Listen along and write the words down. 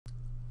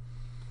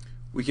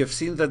We have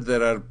seen that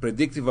there are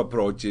predictive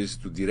approaches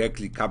to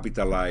directly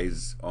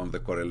capitalize on the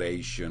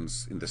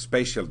correlations in the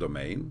spatial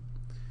domain,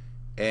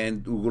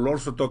 and we will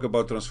also talk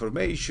about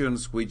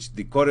transformations which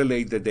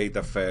decorrelate the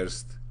data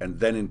first and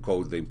then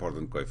encode the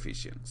important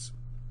coefficients.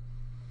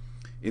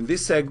 In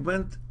this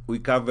segment, we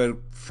cover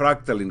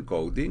fractal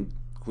encoding,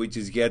 which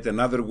is yet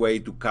another way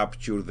to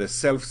capture the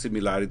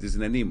self-similarities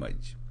in an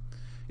image.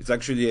 It's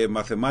actually a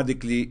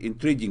mathematically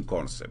intriguing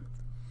concept.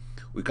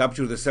 We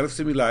capture the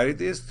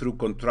self-similarities through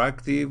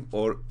contractive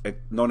or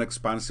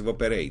non-expansive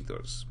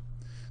operators.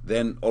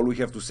 Then all we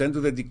have to send to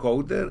the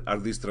decoder are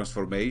these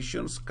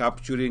transformations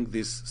capturing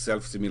this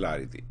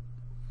self-similarity.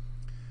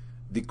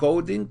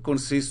 Decoding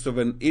consists of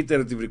an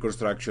iterative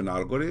reconstruction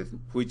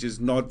algorithm, which is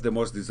not the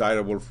most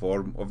desirable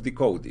form of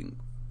decoding.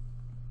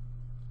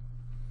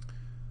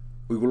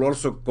 We will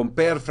also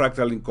compare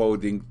fractal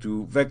encoding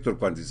to vector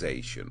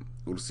quantization.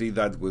 We'll see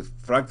that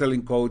with fractal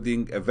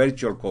encoding, a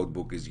virtual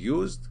codebook is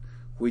used,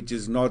 which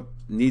is not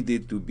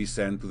needed to be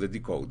sent to the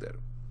decoder.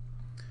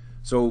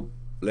 So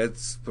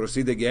let's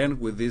proceed again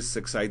with this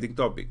exciting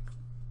topic.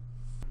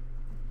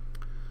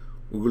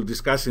 We will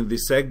discuss in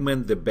this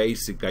segment the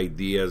basic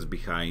ideas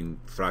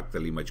behind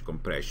fractal image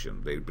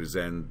compression. They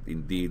represent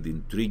indeed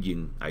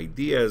intriguing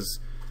ideas,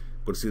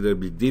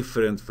 considerably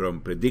different from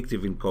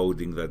predictive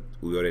encoding that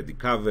we already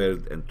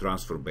covered and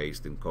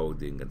transfer-based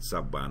encoding and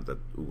subband that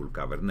we will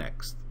cover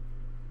next.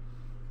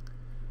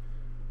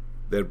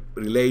 They're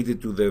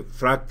related to the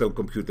fractal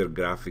computer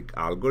graphic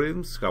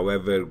algorithms.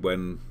 However,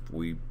 when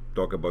we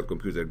talk about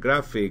computer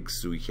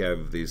graphics, we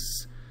have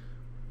this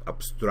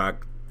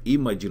abstract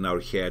image in our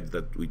head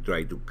that we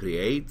try to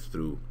create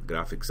through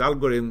graphics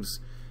algorithms,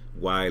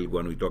 while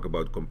when we talk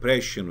about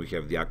compression, we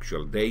have the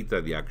actual data,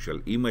 the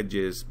actual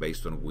images,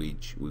 based on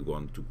which we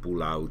want to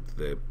pull out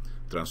the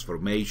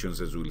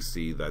transformations, as we'll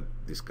see, that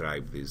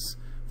describe this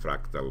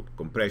fractal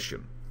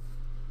compression.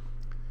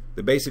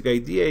 The basic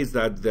idea is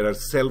that there are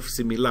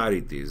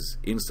self-similarities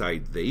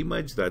inside the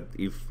image that,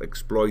 if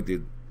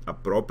exploited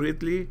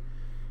appropriately,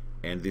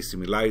 and these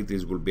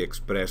similarities will be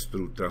expressed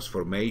through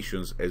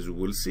transformations, as we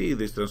will see,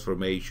 these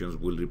transformations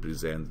will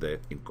represent the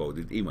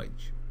encoded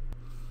image.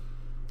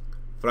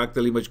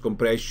 Fractal image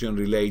compression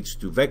relates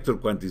to vector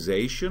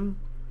quantization,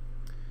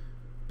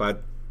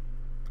 but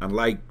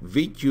unlike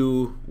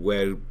VQ,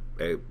 where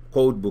a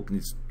codebook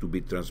needs to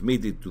be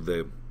transmitted to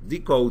the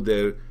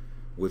decoder,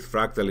 with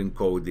fractal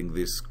encoding,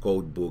 this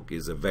codebook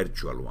is a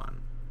virtual one.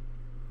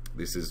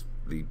 This is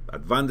the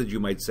advantage,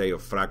 you might say,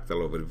 of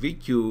fractal over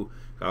VQ.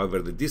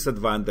 However, the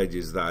disadvantage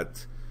is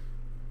that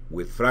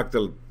with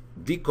fractal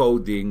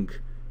decoding,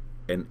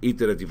 an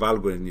iterative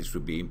algorithm needs to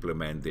be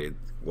implemented,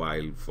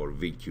 while for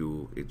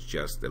VQ, it's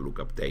just a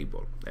lookup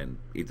table. And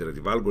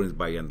iterative algorithms,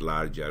 by and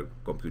large, are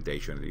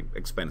computationally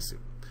expensive.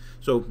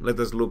 So let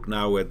us look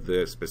now at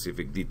the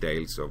specific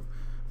details of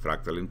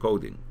fractal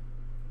encoding.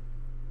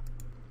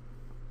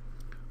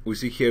 We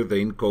see here the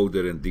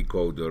encoder and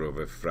decoder of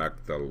a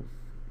fractal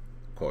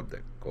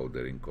codec,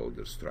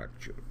 coder-encoder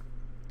structure.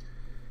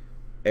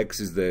 X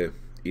is the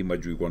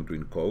image we want to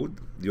encode.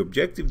 The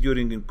objective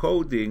during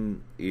encoding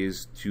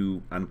is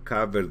to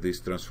uncover this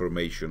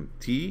transformation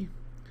T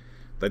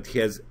that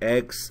has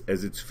X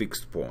as its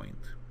fixed point.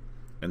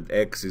 And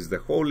X is the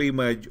whole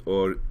image,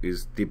 or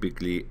is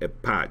typically a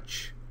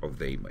patch of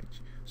the image.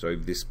 So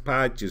if this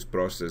patch is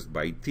processed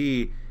by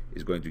T,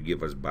 it's going to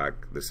give us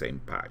back the same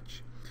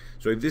patch.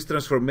 So if this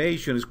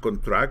transformation is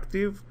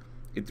contractive,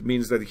 it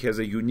means that it has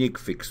a unique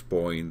fixed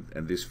point,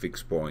 and this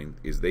fixed point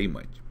is the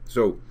image.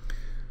 So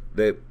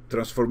the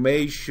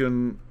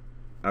transformations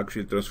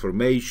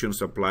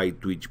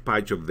applied to each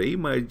patch of the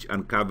image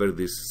uncover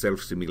this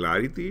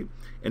self-similarity,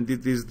 and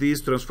it is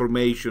these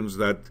transformations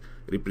that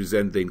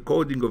represent the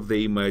encoding of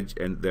the image,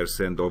 and they're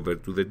sent over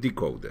to the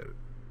decoder.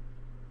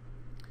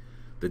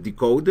 The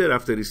decoder,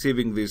 after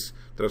receiving this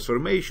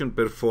transformation,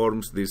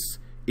 performs this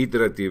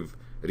iterative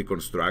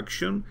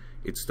reconstruction.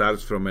 It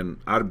starts from an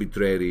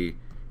arbitrary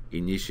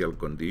initial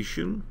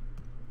condition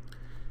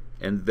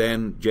and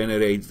then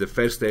generates the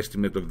first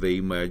estimate of the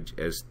image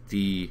as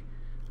T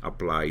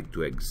applied to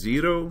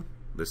x0.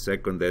 The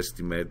second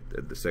estimate,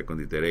 the second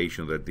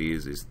iteration, that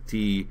is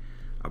T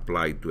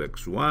applied to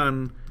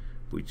x1,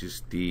 which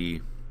is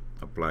T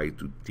applied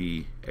to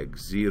T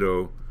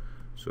x0.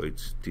 So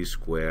it's T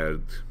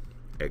squared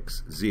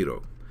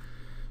x0.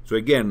 So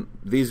again,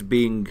 this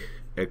being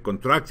a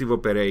contractive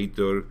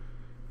operator,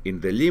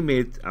 in the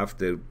limit,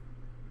 after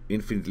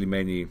infinitely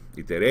many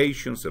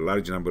iterations, a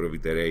large number of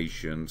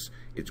iterations,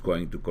 it's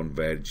going to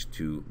converge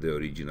to the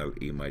original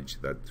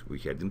image that we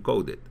had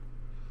encoded.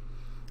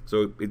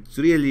 So it's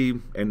really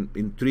an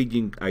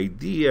intriguing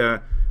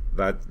idea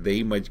that the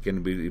image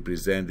can be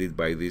represented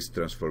by these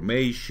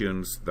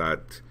transformations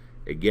that,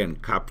 again,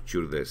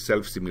 capture the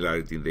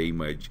self-similarity in the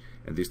image,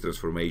 and these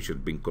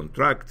transformations, being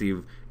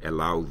contractive,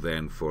 allow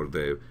then for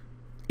the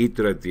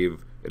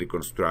iterative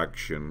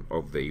reconstruction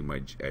of the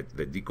image at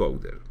the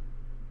decoder.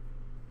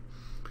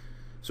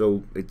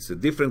 So it's a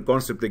different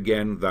concept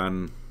again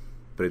than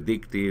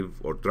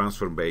predictive or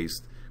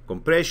transform-based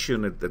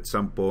compression. At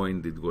some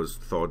point it was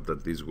thought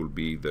that this will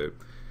be the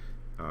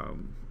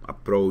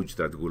approach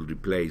that will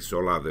replace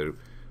all other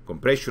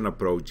compression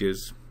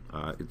approaches.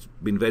 It's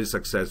been very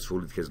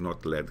successful. It has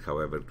not led,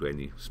 however, to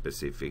any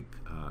specific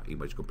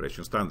image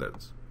compression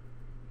standards.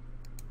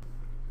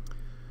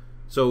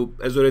 So,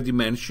 as already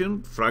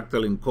mentioned,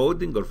 fractal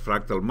encoding or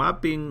fractal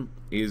mapping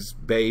is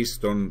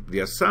based on the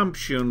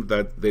assumption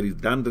that the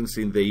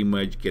redundancy in the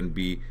image can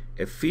be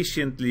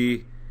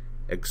efficiently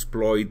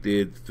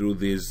exploited through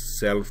these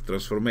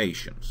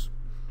self-transformations.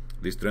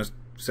 These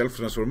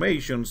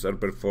self-transformations are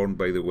performed,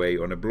 by the way,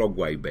 on a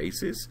block-wide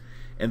basis,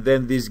 and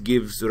then this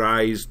gives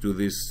rise to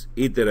this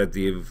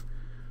iterative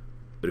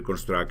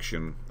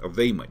reconstruction of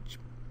the image.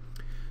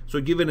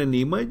 So given an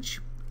image,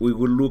 we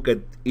will look at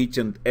each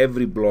and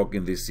every block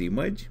in this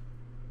image,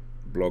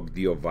 block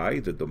D of I,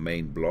 the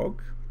domain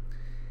block,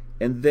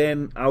 and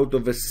then out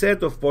of a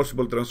set of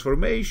possible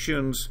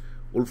transformations,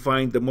 we'll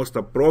find the most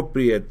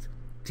appropriate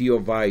T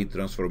of I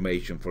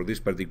transformation for this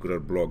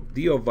particular block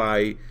D of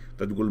I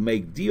that will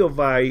make D of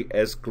I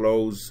as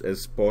close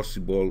as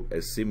possible,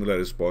 as similar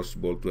as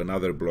possible to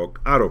another block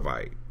R of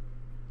I.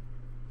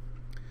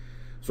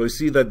 So you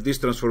see that this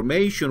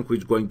transformation,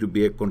 which is going to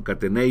be a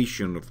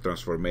concatenation of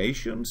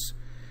transformations,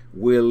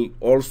 will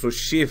also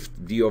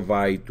shift D of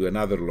I to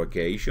another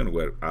location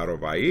where R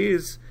of I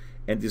is,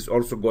 and is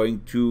also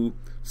going to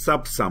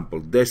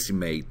subsample,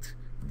 decimate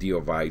D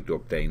of I to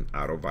obtain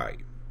R of I.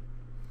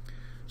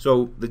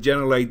 So the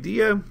general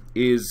idea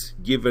is,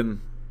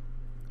 given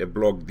a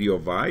block D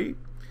of I,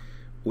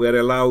 we are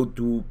allowed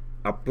to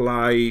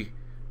apply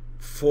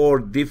 4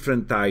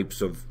 different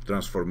types of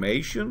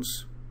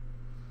transformations,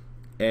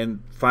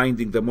 and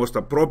finding the most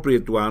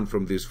appropriate one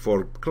from these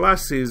 4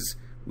 classes,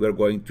 we are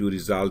going to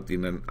result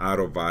in an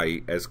R of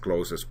I as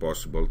close as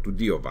possible to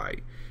D of I.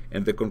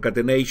 And the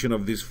concatenation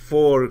of these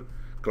 4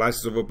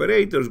 classes of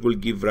operators will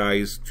give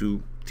rise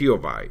to T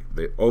of I,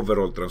 the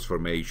overall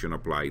transformation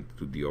applied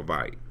to D of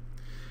I.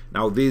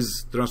 Now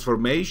these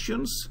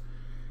transformations,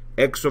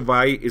 X of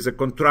I is a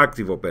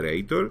contractive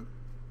operator,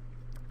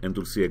 and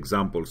we'll see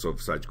examples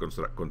of such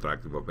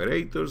contractive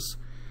operators.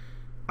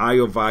 I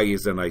of I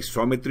is an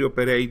isometry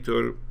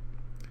operator,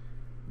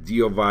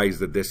 D of I is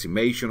the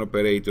decimation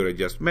operator I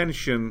just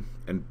mentioned,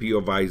 and P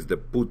of I is the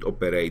put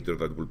operator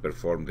that will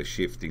perform the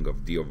shifting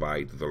of D of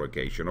I to the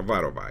location of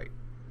R of I.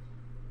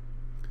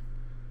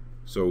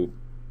 So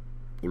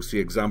we'll see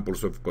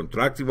examples of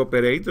contractive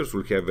operators.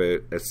 We'll have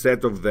a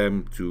set of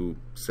them to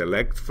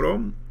select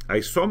from.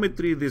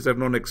 Isometry, these are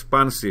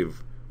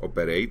non-expansive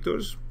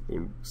operators.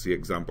 We'll see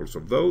examples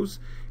of those.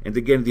 And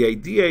again, the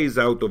idea is,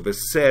 out of a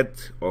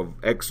set of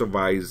X of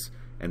I's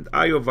and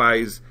I of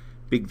I's,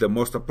 pick the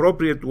most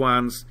appropriate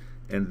ones,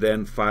 and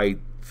then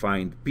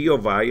find P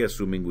of I,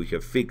 assuming we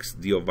have fixed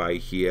D of I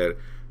here,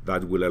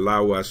 that will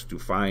allow us to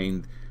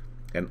find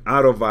an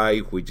R of I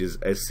which is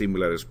as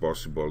similar as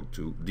possible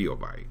to D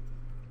of I.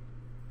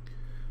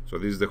 So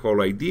this is the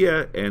whole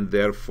idea, and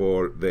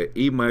therefore the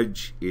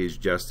image is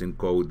just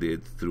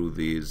encoded through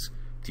these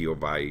T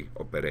of I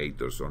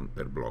operators on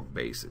per block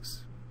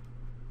basis.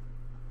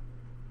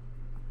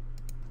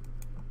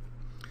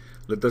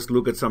 Let us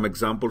look at some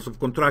examples of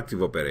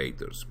contractive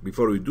operators.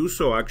 Before we do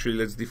so, actually,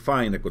 let's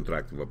define a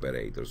contractive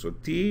operator. So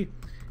T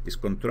is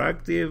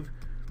contractive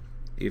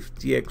if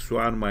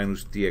Tx1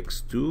 minus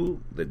Tx2,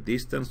 the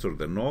distance or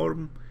the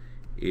norm,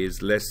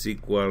 is less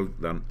equal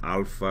than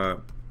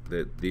alpha,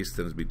 the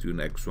distance between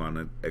x1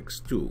 and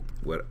x2,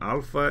 where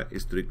alpha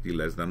is strictly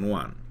less than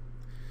 1.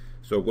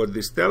 So what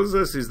this tells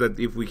us is that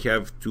if we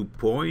have 2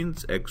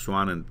 points,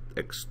 x1 and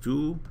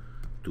x2,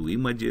 2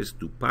 images,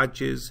 2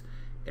 patches,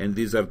 and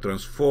these are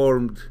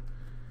transformed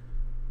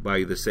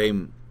by the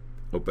same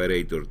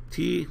operator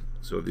T,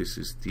 so this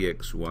is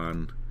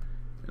Tx1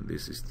 and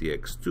this is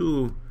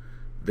Tx2,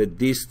 the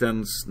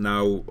distance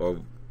now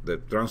of the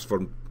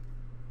transformed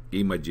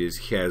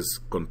images has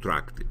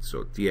contracted.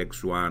 So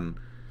Tx1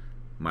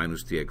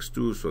 minus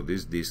Tx2, so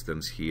this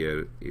distance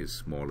here is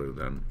smaller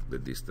than the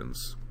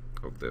distance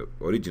of the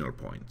original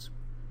points.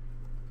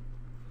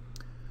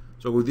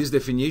 So with this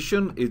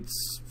definition,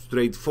 it's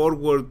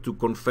straightforward to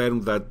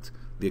confirm that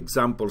the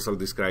examples I'll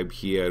describe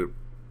here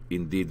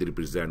indeed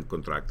represent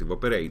contractive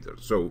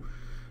operators. So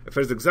a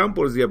first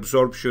example is the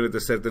absorption at a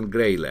certain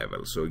gray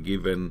level. So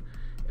given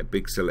a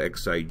pixel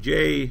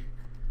xij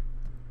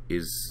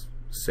is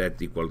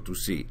set equal to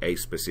C, a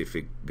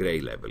specific gray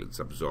level. It's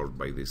absorbed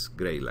by this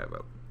gray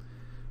level.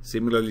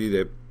 Similarly,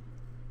 the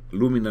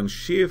luminance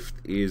shift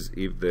is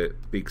if the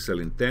pixel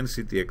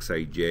intensity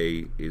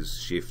xij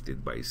is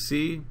shifted by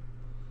C.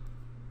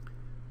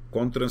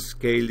 Contrast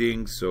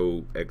scaling,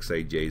 so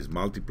xij is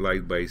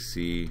multiplied by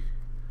C.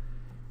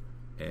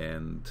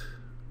 And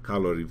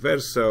color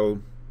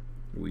reversal,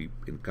 we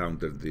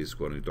encountered this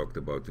when we talked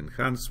about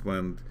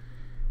enhancement.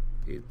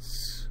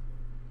 Its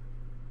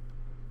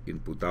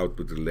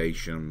input-output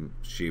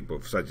relationship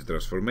of such a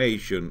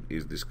transformation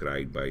is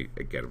described by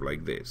a curve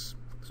like this.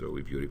 So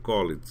if you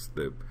recall, it's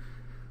the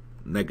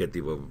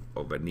negative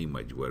of an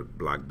image where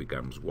black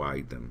becomes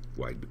white and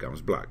white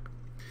becomes black.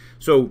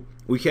 So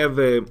we have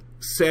a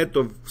set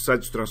of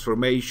such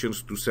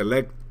transformations to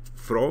select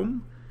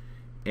from,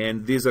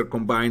 and these are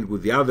combined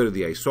with the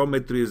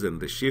isometries and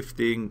the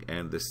shifting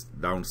and the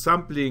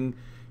downsampling,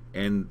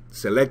 and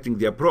selecting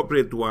the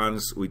appropriate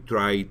ones, we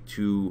try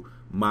to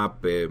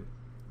map a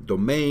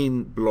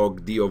domain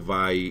block D of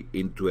I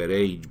into a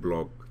range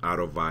block R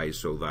of I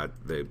so that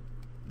the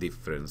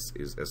difference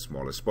is as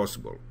small as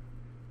possible.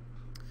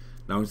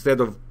 Now, instead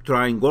of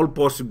trying all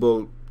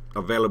possible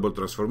available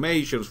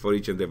transformations for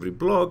each and every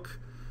block,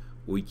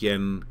 we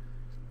can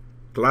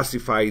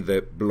classify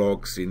the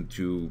blocks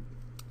into,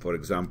 for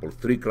example,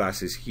 3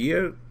 classes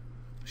here: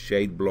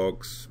 shade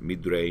blocks,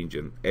 mid-range,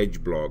 and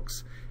edge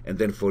blocks, and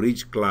then for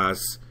each class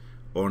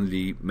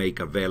only make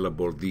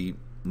available the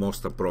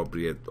most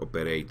appropriate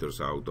operators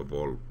out of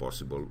all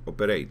possible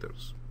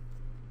operators.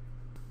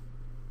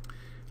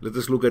 Let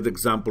us look at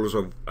examples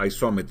of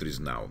isometries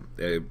now.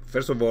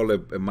 First of all,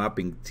 a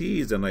mapping T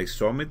is an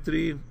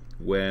isometry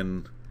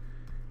when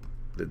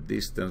the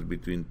distance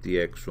between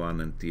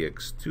Tx1 and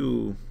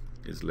Tx2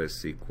 is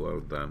less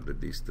equal than the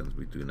distance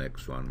between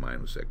x1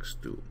 minus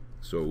x2.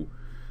 So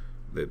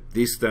the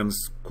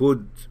distance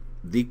could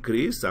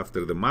decrease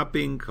after the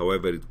mapping,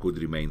 however it could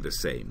remain the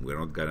same. We're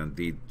not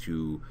guaranteed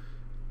to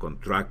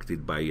contract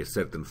it by a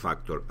certain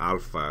factor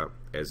alpha,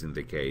 as in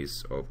the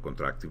case of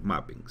contractive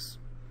mappings.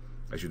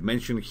 I should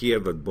mention here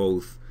that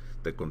both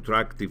the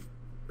contractive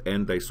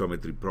and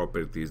isometry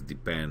properties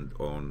depend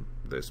on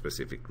the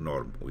specific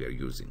norm we are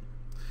using.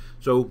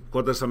 So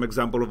what are some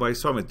examples of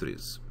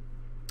isometries?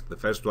 The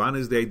first one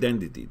is the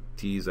identity.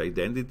 T is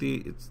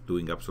identity. It's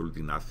doing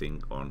absolutely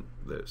nothing on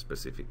the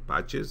specific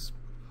patches.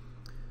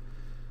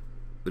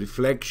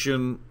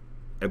 Reflection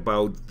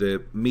about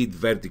the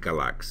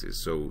mid-vertical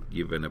axis. So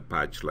given a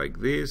patch like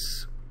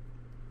this,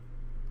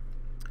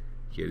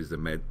 here is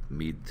the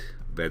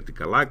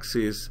mid-vertical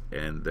axis,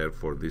 and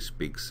therefore this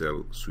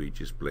pixel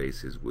switches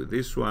places with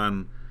this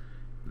one,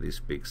 this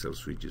pixel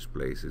switches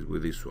places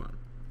with this one.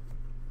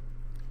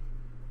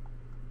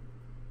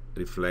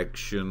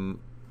 Reflection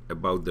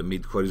about the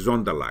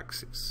mid-horizontal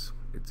axis.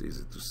 It's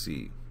easy to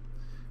see.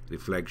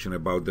 Reflection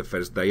about the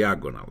first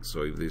diagonal.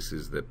 So if this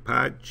is the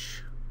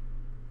patch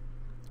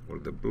or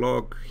the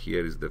block,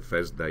 here is the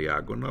first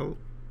diagonal,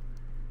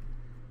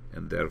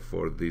 and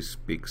therefore this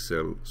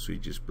pixel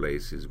switches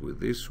places with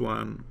this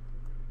one,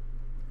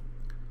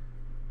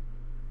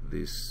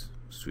 this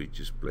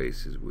switches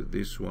places with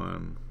this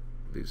one,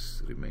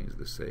 this remains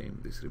the same,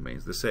 this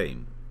remains the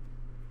same.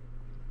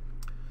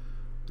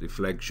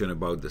 Reflection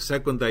about the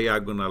second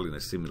diagonal in a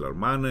similar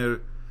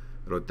manner.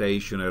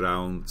 Rotation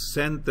around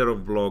center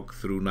of block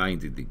through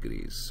 90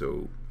 degrees.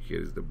 So here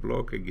is the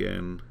block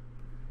again,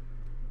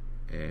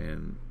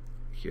 and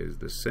here is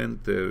the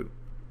center.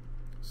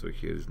 So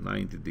here is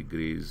 90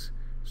 degrees.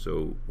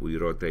 So we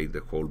rotate the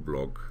whole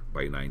block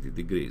by 90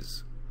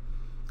 degrees.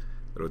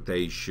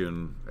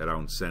 Rotation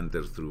around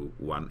center through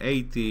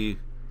 180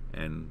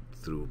 and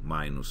through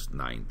minus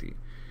 90.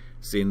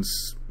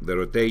 Since the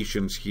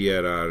rotations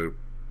here are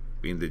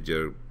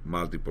integer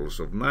multiples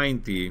of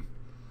 90,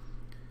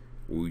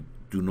 we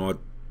do not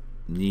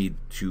need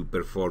to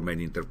perform an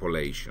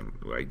interpolation.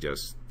 I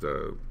just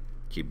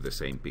keep the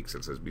same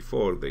pixels as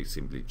before, they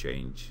simply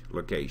change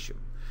location.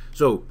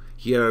 So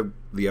here are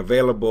the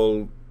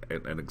available,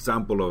 an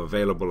example of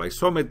available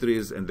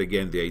isometries, and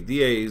again the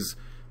idea is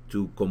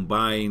to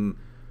combine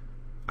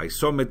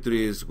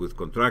isometries with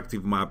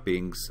contractive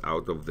mappings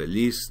out of the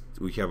list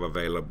we have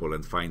available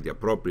and find the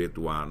appropriate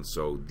one,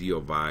 so D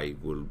of I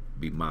will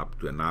be mapped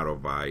to an R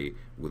of I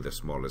with the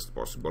smallest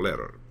possible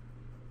error.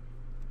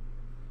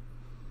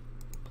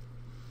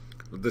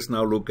 Let us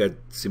now look at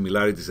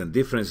similarities and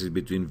differences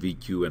between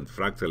VQ and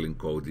fractal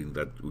encoding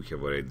that we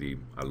have already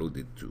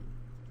alluded to.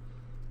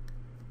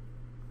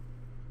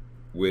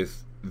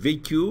 With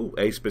VQ,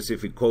 a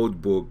specific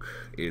codebook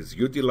is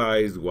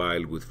utilized,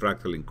 while with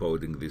fractal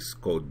encoding, this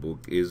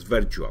codebook is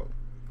virtual.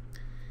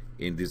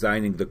 In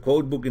designing the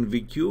codebook in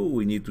VQ,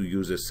 we need to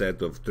use a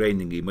set of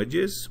training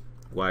images,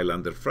 while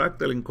under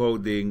fractal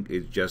encoding,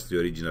 it's just the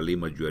original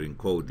image you are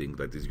encoding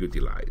that is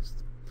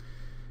utilized.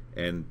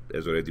 And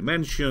as already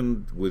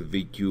mentioned, with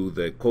VQ,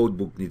 the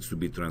codebook needs to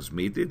be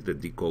transmitted. The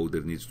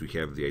decoder needs to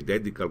have the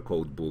identical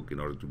codebook in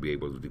order to be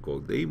able to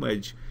decode the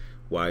image,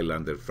 while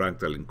under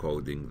fractal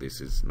encoding,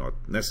 this is not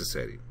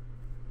necessary.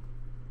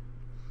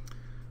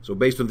 So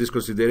based on this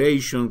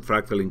consideration,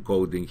 fractal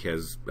encoding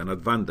has an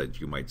advantage,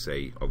 you might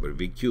say, over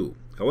VQ.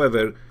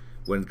 However,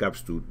 when it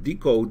comes to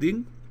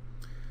decoding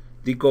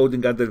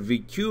under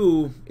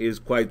VQ is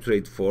quite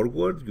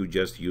straightforward. You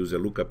just use a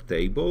lookup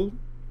table.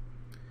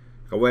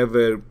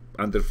 However,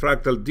 under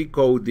fractal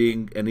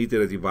decoding, an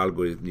iterative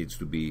algorithm needs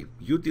to be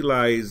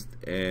utilized,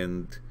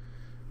 and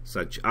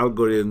such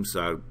algorithms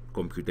are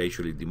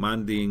computationally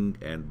demanding,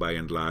 and by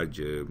and large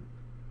a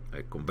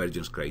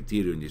convergence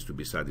criterion needs to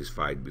be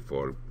satisfied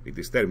before it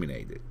is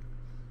terminated.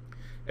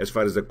 As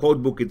far as the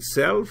codebook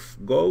itself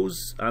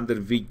goes, under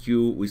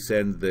VQ we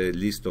send the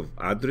list of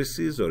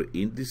addresses or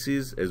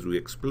indices, as we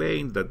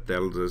explained, that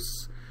tells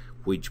us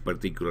which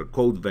particular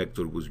code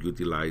vector was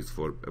utilized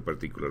for a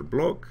particular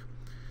block,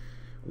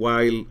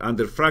 while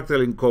under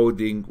fractal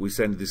encoding we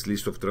send this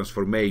list of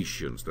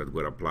transformations that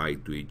were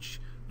applied to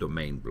each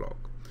domain block.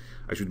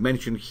 I should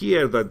mention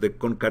here that the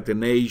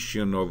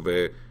concatenation of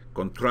a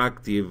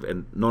contractive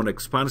and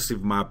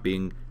non-expansive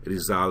mapping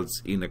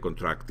results in a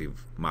contractive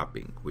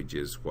mapping, which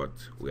is what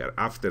we are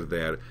after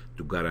there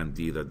to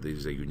guarantee that there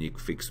is a unique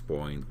fixed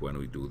point when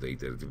we do the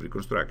iterative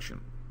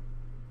reconstruction.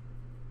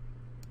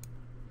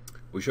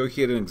 We show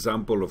here an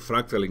example of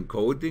fractal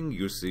encoding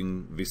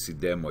using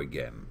VCDemo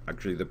again.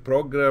 Actually, the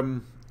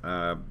program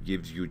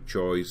gives you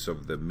choice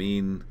of the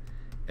min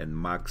and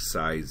max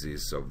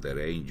sizes of the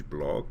range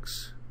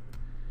blocks,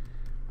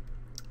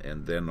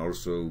 and then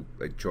also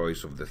a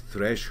choice of the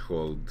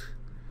threshold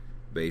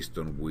based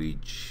on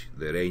which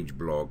the range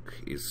block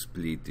is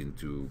split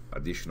into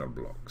additional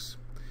blocks.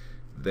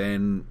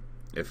 Then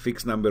a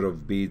fixed number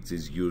of bits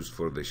is used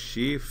for the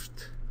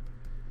shift.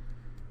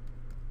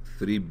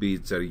 3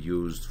 bits are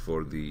used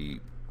for the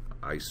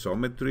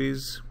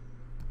isometries.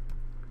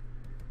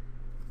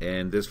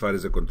 And as far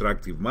as the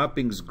contractive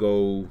mappings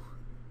go,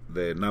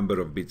 the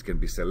number of bits can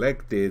be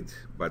selected,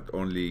 but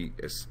only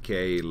a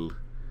scale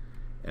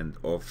and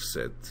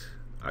offset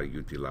are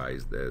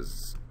utilized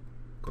as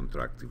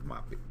contractive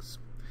mappings.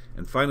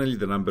 And finally,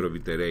 the number of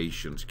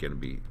iterations can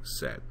be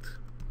set.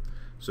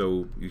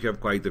 So you have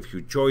quite a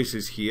few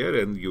choices here,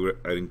 and you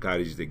are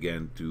encouraged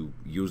again to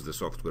use the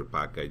software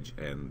package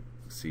and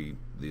see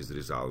these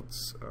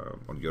results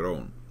on your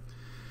own.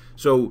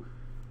 So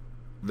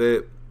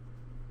the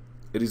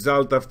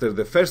result after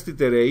the first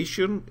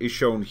iteration is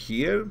shown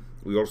here.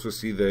 We also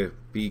see the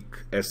peak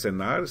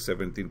SNR,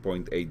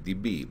 17.8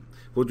 dB.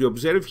 What you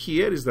observe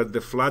here is that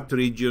the flat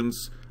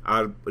regions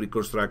are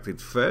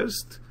reconstructed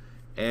first,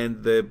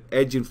 and the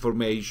edge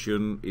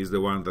information is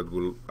the one that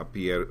will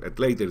appear at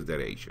later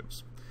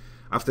iterations.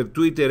 After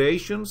 2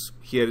 iterations,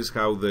 here is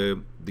how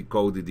the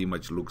decoded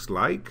image looks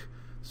like.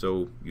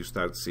 So you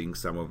start seeing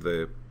some of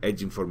the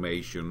edge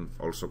information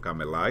also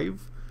come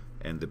alive,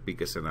 and the peak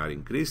SNR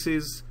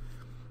increases.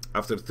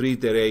 After 3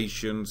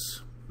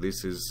 iterations,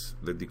 this is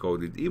the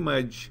decoded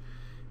image,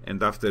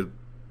 and after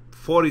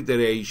 4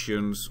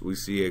 iterations, we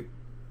see a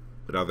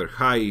rather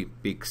high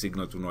peak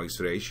signal-to-noise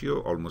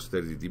ratio, almost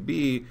 30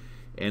 dB,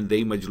 and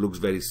the image looks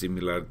very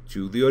similar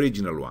to the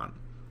original one.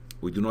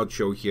 We do not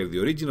show here the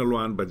original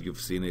one, but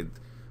you've seen it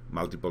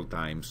multiple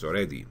times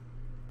already.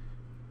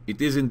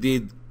 It is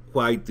indeed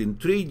quite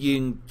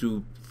intriguing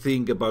to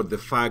think about the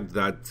fact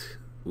that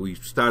we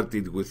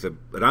started with a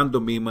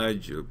random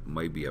image,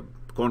 maybe a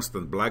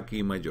constant black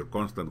image or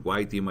constant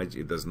white image.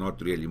 It does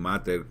not really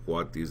matter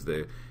what is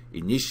the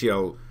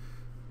initial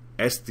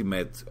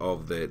estimate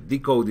of the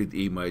decoded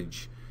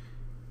image.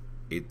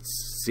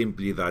 It's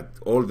simply that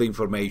all the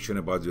information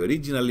about the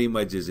original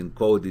image is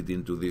encoded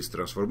into these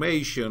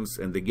transformations,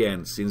 and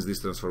again, since these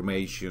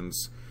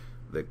transformations,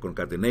 the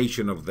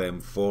concatenation of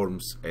them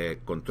forms a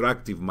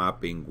contractive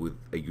mapping with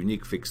a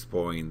unique fixed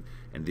point,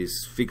 and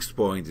this fixed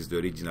point is the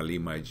original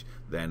image,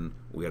 then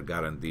we are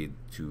guaranteed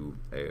to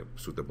a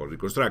suitable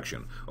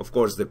reconstruction. Of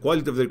course, the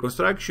quality of the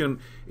reconstruction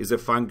is a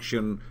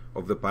function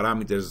of the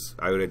parameters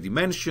I already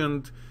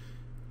mentioned,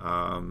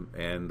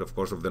 and of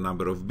course of the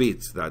number of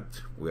bits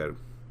that we are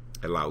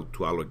allowed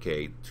to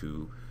allocate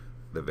to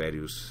the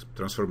various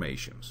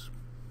transformations.